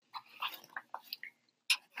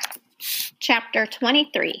Chapter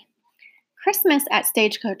 23. Christmas at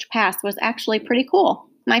Stagecoach Pass was actually pretty cool.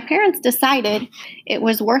 My parents decided it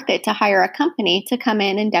was worth it to hire a company to come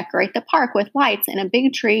in and decorate the park with lights and a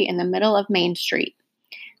big tree in the middle of Main Street.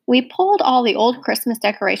 We pulled all the old Christmas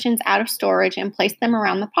decorations out of storage and placed them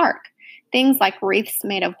around the park. Things like wreaths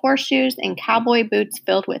made of horseshoes and cowboy boots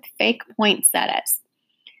filled with fake poinsettias.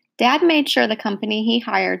 Dad made sure the company he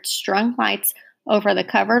hired strung lights over the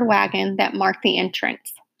covered wagon that marked the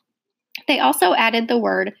entrance. They also added the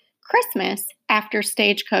word Christmas after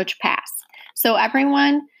Stagecoach Pass, so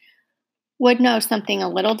everyone would know something a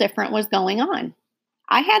little different was going on.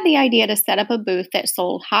 I had the idea to set up a booth that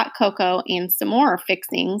sold hot cocoa and some more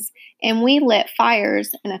fixings, and we lit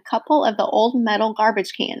fires in a couple of the old metal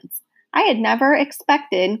garbage cans. I had never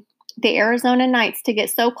expected the Arizona nights to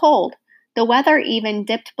get so cold. The weather even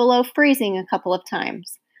dipped below freezing a couple of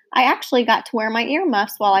times. I actually got to wear my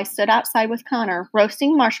earmuffs while I stood outside with Connor,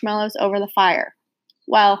 roasting marshmallows over the fire.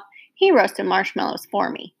 Well, he roasted marshmallows for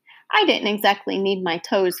me. I didn't exactly need my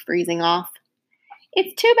toes freezing off.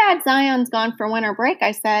 It's too bad Zion's gone for winter break,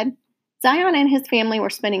 I said. Zion and his family were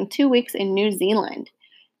spending 2 weeks in New Zealand.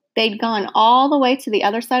 They'd gone all the way to the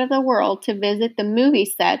other side of the world to visit the movie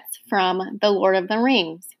sets from The Lord of the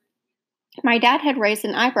Rings. My dad had raised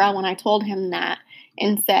an eyebrow when I told him that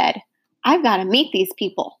and said, "I've got to meet these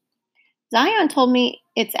people." Zion told me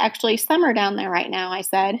it's actually summer down there right now, I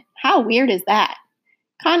said. How weird is that?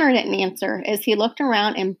 Connor didn't answer as he looked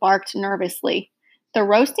around and barked nervously. The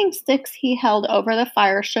roasting sticks he held over the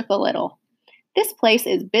fire shook a little. "This place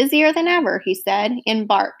is busier than ever," he said, and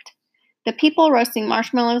barked. The people roasting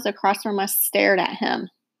marshmallows across from us stared at him.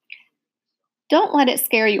 "Don't let it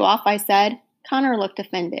scare you off," I said. Connor looked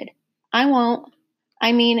offended. "I won't.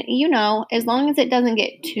 I mean, as long as it doesn't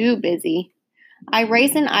get too busy." I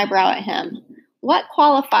raised an eyebrow at him. What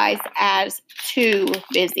qualifies as too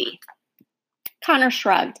busy? Connor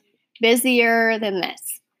shrugged. Busier than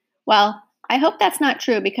this. Well, I hope that's not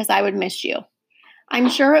true because I would miss you. I'm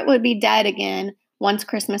sure it would be dead again once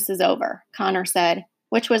Christmas is over, Connor said,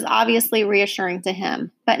 which was obviously reassuring to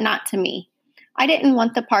him, but not to me. I didn't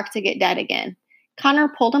want the park to get dead again. Connor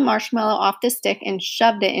pulled a marshmallow off the stick and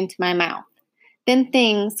shoved it into my mouth. Then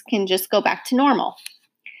things can just go back to normal.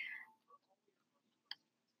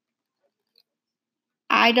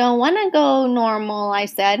 "I don't want to go normal," I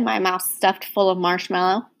said, my mouth stuffed full of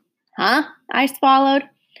marshmallow. "Huh?" I swallowed.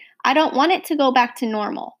 "I don't want it to go back to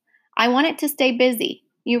normal. I want it to stay busy.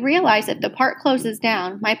 You realize if the park closes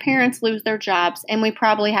down, my parents lose their jobs, and we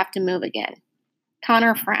probably have to move again."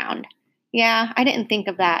 Connor frowned. "Yeah, I didn't think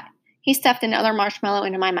of that." He stuffed another marshmallow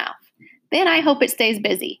into my mouth. "Then I hope it stays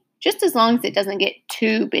busy, just as long as it doesn't get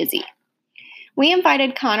too busy." We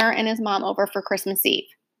invited Connor and his mom over for Christmas Eve.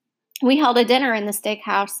 We held a dinner in the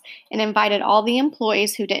steakhouse and invited all the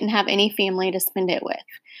employees who didn't have any family to spend it with.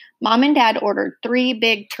 Mom and Dad ordered 3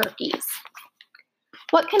 big turkeys.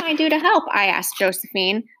 "What can I do to help?" I asked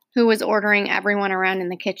Josephine, who was ordering everyone around in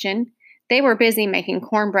the kitchen. They were busy making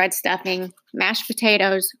cornbread stuffing, mashed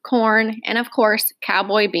potatoes, corn, and of course,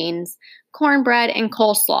 cowboy beans, cornbread, and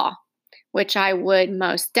coleslaw, which I would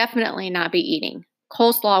most definitely not be eating.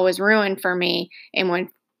 Coleslaw was ruined for me and would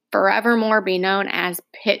forevermore be known as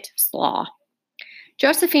pit slaw.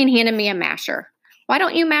 Josephine handed me a masher. "Why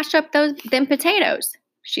don't you mash up them potatoes?"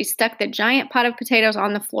 She stuck the giant pot of potatoes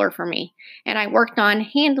on the floor for me, and I worked on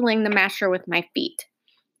handling the masher with my feet.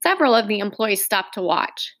 Several of the employees stopped to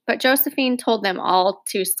watch, but Josephine told them all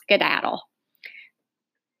to skedaddle.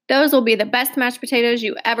 "Those will be the best mashed potatoes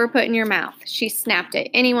you ever put in your mouth," she snapped at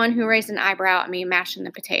anyone who raised an eyebrow at me mashing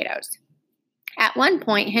the potatoes. At one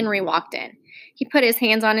point, Henry walked in. He put his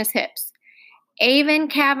hands on his hips. "Avon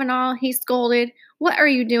Kavanaugh," he scolded, "what are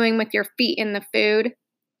you doing with your feet in the food?"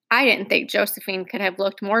 I didn't think Josephine could have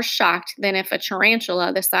looked more shocked than if a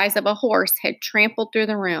tarantula the size of a horse had trampled through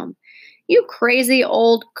the room. "You crazy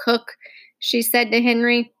old cook," she said to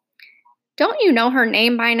Henry. "Don't you know her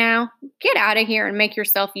name by now? Get out of here and make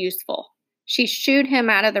yourself useful." She shooed him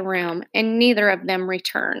out of the room, and neither of them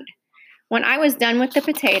returned. When I was done with the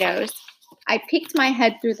potatoes, I peeked my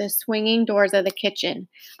head through the swinging doors of the kitchen.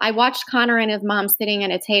 I watched Connor and his mom sitting at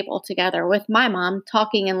a table together with my mom,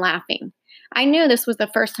 talking and laughing. I knew this was the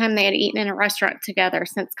first time they had eaten in a restaurant together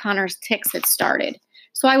since Connor's tics had started.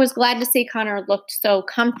 So I was glad to see Connor looked so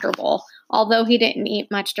comfortable, although he didn't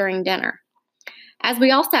eat much during dinner. As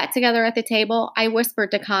we all sat together at the table, I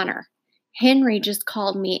whispered to Connor, "Henry just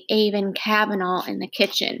called me Avon Kavanaugh in the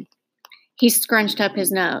kitchen." He scrunched up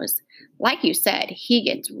his nose. Like you said, he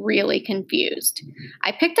gets really confused.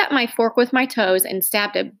 I picked up my fork with my toes and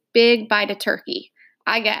stabbed a big bite of turkey.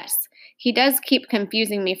 I guess He does keep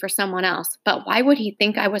confusing me for someone else, but why would he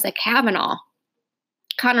think I was a Kavanaugh?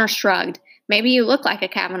 Connor shrugged. Maybe you look like a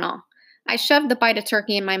Kavanaugh. I shoved the bite of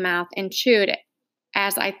turkey in my mouth and chewed it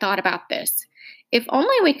as I thought about this. If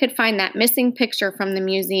only we could find that missing picture from the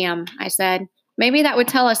museum, I said. Maybe that would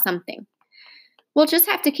tell us something. We'll just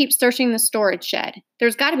have to keep searching the storage shed.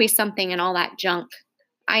 There's got to be something in all that junk.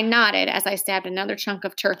 I nodded as I stabbed another chunk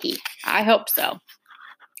of turkey. I hope so.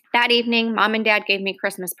 That evening, Mom and Dad gave me a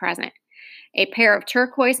Christmas present. A pair of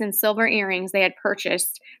turquoise and silver earrings they had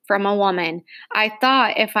purchased from a woman. I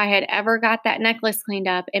thought if I had ever got that necklace cleaned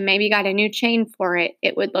up and maybe got a new chain for it,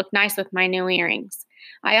 it would look nice with my new earrings.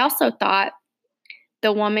 I also thought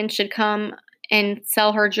the woman should come and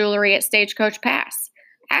sell her jewelry at Stagecoach Pass.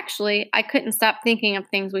 Actually, I couldn't stop thinking of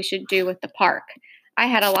things we should do with the park. I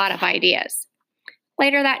had a lot of ideas.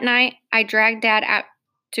 Later that night, I dragged Dad out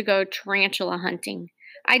to go tarantula hunting.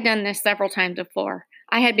 I'd done this several times before.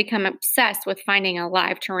 I had become obsessed with finding a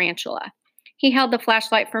live tarantula. He held the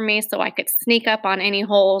flashlight for me so I could sneak up on any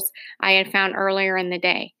holes I had found earlier in the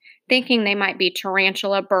day, thinking they might be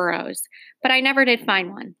tarantula burrows. But I never did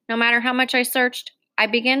find one. No matter how much I searched, I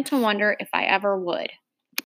began to wonder if I ever would.